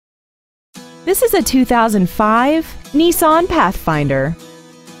This is a 2005 Nissan Pathfinder.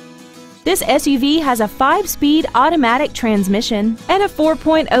 This SUV has a 5-speed automatic transmission and a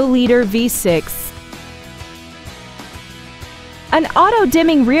 4.0-liter V6. An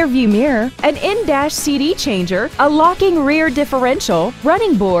auto-dimming rear-view mirror, an in-dash CD changer, a locking rear differential,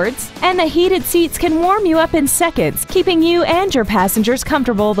 running boards, and the heated seats can warm you up in seconds, keeping you and your passengers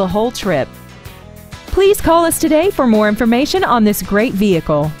comfortable the whole trip. Please call us today for more information on this great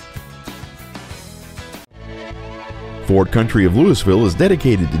vehicle. Ford Country of Lewisville is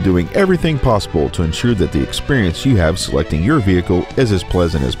dedicated to doing everything possible to ensure that the experience you have selecting your vehicle is as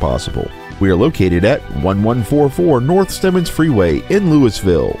pleasant as possible. We are located at 1144 N Stemmons Freeway in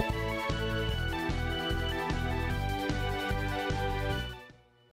Lewisville.